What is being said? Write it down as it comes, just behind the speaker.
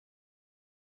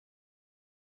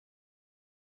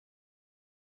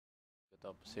the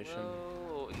opposition.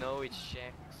 No, no, it's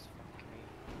checks. Fuck me.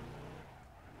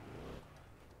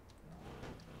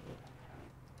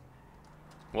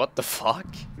 What the fuck?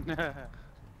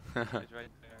 It's right there.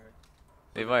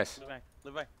 Levi's.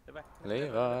 Levi.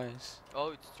 Levi's.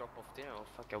 Oh, it's drop off there. Oh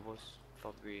fuck,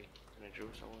 thought we gonna draw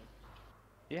somewhere.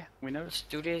 Yeah, we know. Let's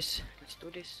do this. Let's do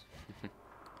this.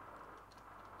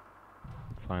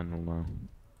 Final now.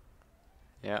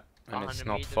 Yeah, and it's 100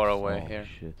 not meters. far away Oh, here.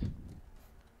 shit.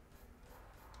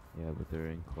 Yeah, but they're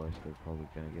in course, they're probably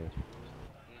gonna get you.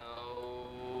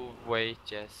 No, wait,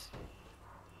 yes.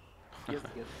 Yes.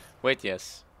 Wait,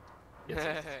 yes.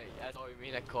 I thought you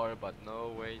mean a car, but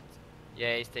no, wait.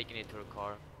 Yeah, he's taking it to a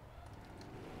car.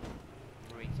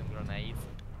 Throwing some grenades.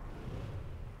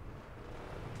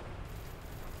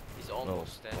 He's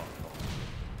almost dead.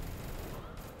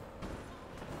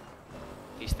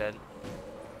 He's dead.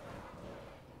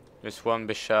 There's one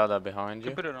Bishada behind You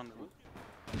you put it on the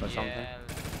roof. or something. Yeah.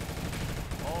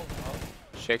 Oh,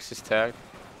 Shakes his tag.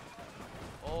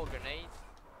 oh, grenade.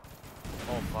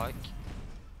 Oh, fuck.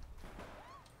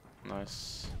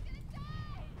 Nice.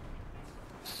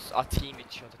 A teammate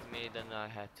shot at me, then I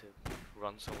had to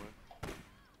run somewhere.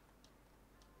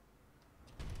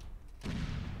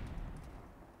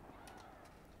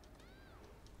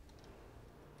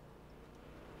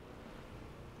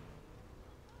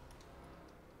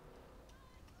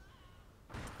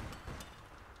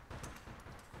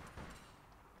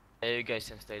 Yeah, you guys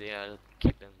can stay there, I'll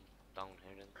keep them down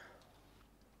here then.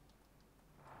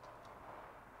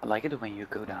 I like it when you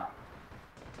go down.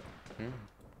 Hmm.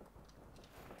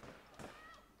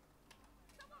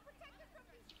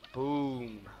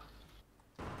 Boom!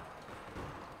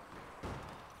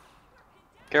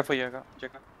 Careful, Jeka.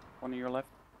 One on your left,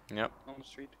 Yep. on the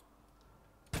street.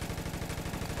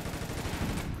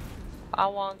 I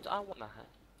want my hand.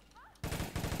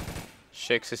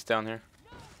 Shakes is down here.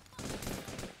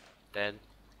 Dead.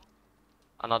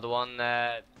 Another one,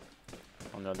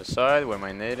 On the other side, where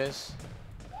my nade is.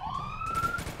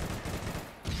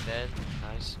 dead.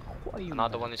 Nice.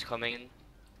 Another one is coming in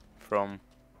From.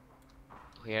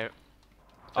 here.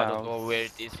 I don't know where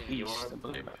it is in your.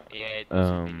 Yeah,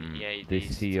 it They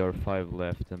is. see our 5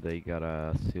 left and they got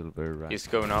a silver rank. He's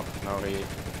going up. No,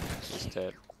 he's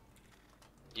dead.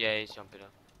 Yeah, he's jumping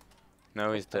up.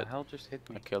 No, he's The dead. hell just hit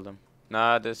I me? killed him.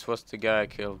 Nah, this was the guy I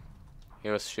killed. He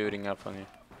was shooting up on you.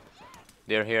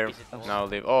 They're here. Is it Now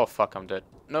leave. Oh fuck, I'm dead.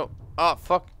 No. Ah,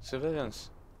 fuck. Civilians.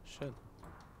 Shit.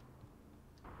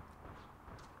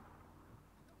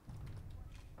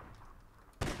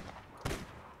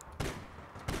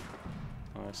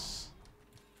 Nice.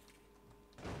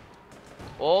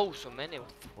 Oh, so many.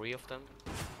 3 of them.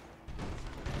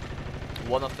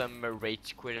 One of them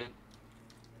rage quitting.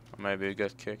 Maybe he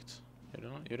got kicked. You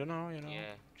don't know. You don't know. You know.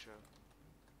 Yeah, true.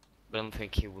 But I don't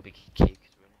think he will be kicked.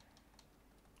 Really.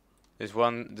 There's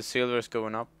one. The silver is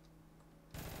going up.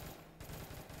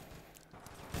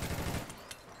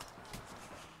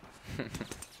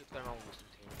 Superman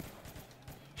wasn't here.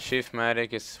 Chief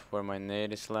medic is where my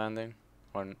nade is landing,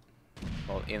 or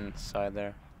well inside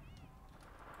there.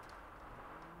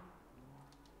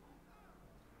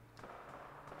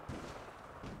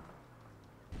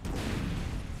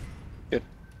 Good.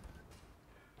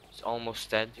 He's almost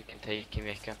dead. You can take him,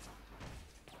 Jeka.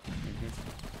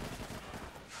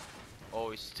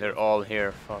 Oh, he's still. They're all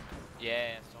here. Fuck.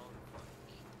 Yeah, so.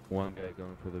 One guy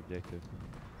going for the objective.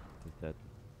 He's dead.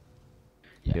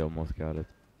 He almost got it.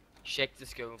 Check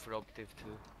this going for objective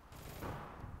too.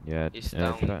 Yeah, He's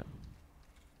down.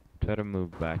 Try to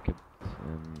move back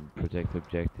and protect the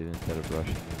objective instead of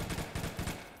rushing it.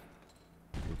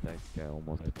 'Cause that guy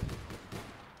almost hit.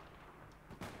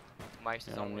 Mike's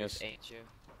Yeah, I'm always just- ain't you.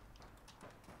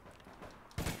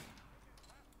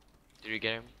 Did you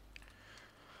get him?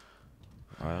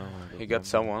 I don't know. He got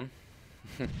someone.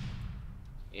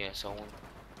 Yeah, someone.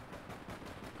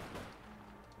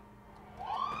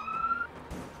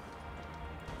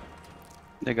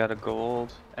 They got a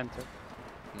gold. Enter.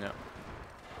 Yeah.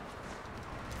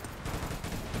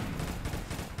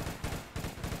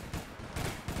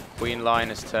 Queen line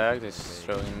is tagged. He's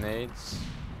throwing nades.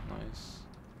 Nice.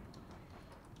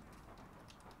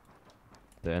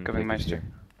 The end Coming, is Meister. here.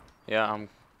 Yeah, I'm.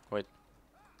 Wait.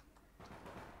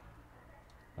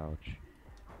 Ouch.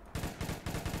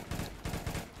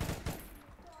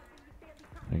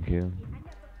 Thank you.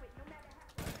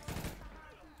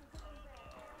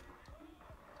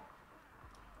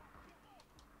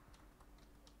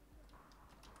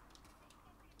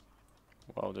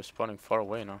 Wow, they're spawning far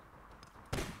away now.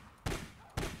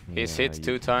 He's Yeah, hit you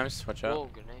 2 times. Watch out. Whoa,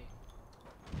 grenade.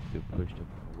 to push them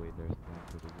away there. Spawn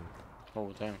to the roof.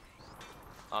 Oh damn.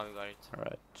 Oh, we got it.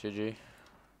 Alright, GG.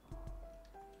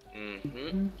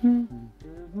 Mm-hmm.